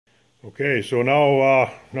Okay, so now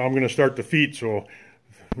I'm going to start the feet. So,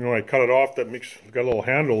 I cut it off. That got a little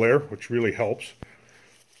handle there, which really helps.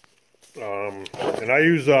 And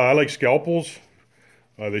I like scalpels.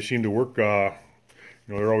 They seem to work.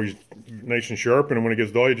 They're always nice and sharp. And when it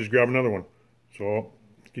gets dull, you just grab another one. So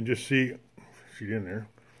you can just see in there.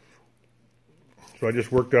 So I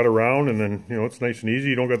just work that around, and then it's nice and easy.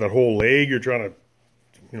 You don't got that whole leg you're trying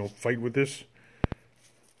to fight with this.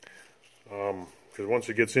 Because once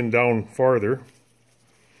it gets down farther,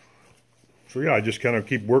 so yeah, I just kind of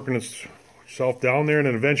keep working itself down there, and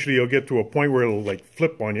then eventually you'll get to a point where it'll like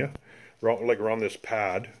flip on you, like around this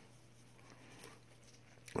pad.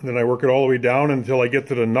 And then I work it all the way down until I get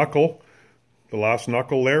to the knuckle, the last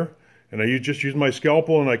knuckle there, and I just use my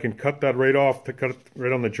scalpel, and I can cut that right off, to cut it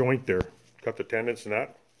right on the joint there, cut the tendons and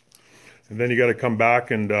that. And then you got to come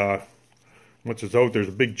back, and once it's out, there's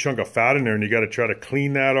a big chunk of fat in there, and you got to try to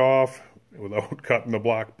clean that off without cutting the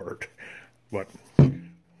black part. But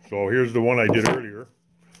so here's the one I did earlier,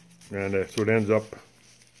 and so it ends up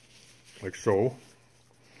like so.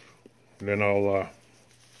 And then I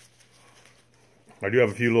do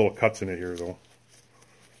have a few little cuts in it here though.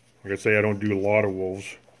 Like I say, I don't do a lot of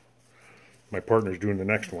wolves. My partner's doing the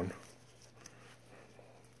next one.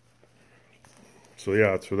 So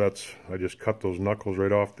yeah, I just cut those knuckles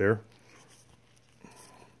right off there.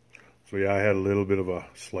 So yeah, I had a little bit of a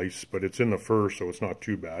slice, but it's in the fur, so it's not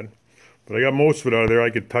too bad. But I got most of it out of there. I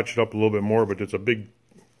could touch it up a little bit more, but it's a big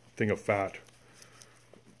thing of fat.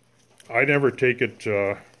 I never take it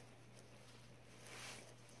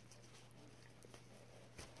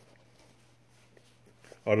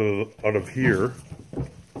out of here,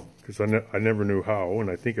 because I never knew how,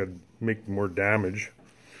 and I think I'd make more damage.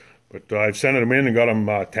 But I've sent them in and got them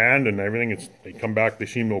tanned and everything. They come back, they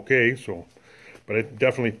seem okay. So, but it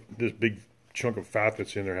definitely, this big chunk of fat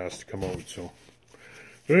that's in there has to come out. So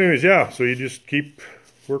anyways, yeah. So you just keep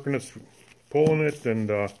working it, pulling it,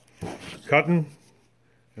 and cutting.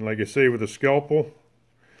 And like I say, with a scalpel,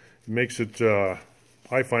 it makes it.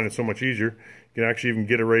 I find it so much easier. You can actually even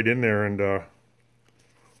get it right in there and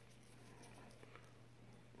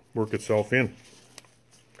work itself in.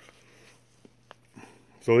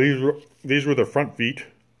 So these were the front feet.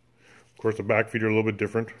 Of course, the back feet are a little bit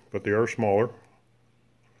different, but they are smaller.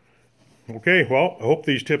 Okay, well, I hope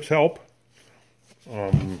these tips help.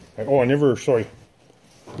 Sorry. I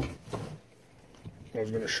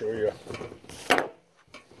was going to show you.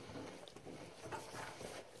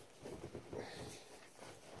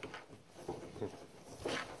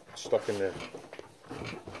 It's stuck in there.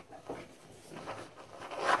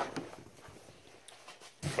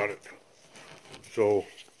 Got it. So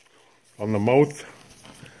on the mouth,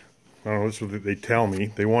 I don't know, this is what they tell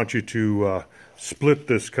me. They want you to split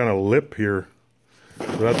this kind of lip here.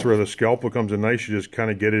 So that's where the scalpel comes in nice. You just kind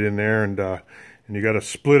of get it in there, and you got to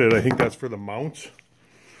split it. I think that's for the mounts.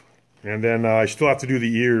 And then I still have to do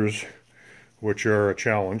the ears, which are a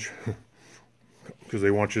challenge. Because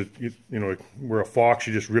they want you, where a fox,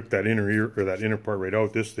 you just rip that inner ear, or that inner part right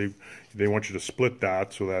out. This, they want you to split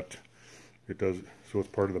that so that it does, so it's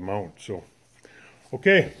part of the mount. So,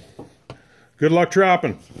 okay, good luck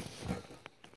trapping.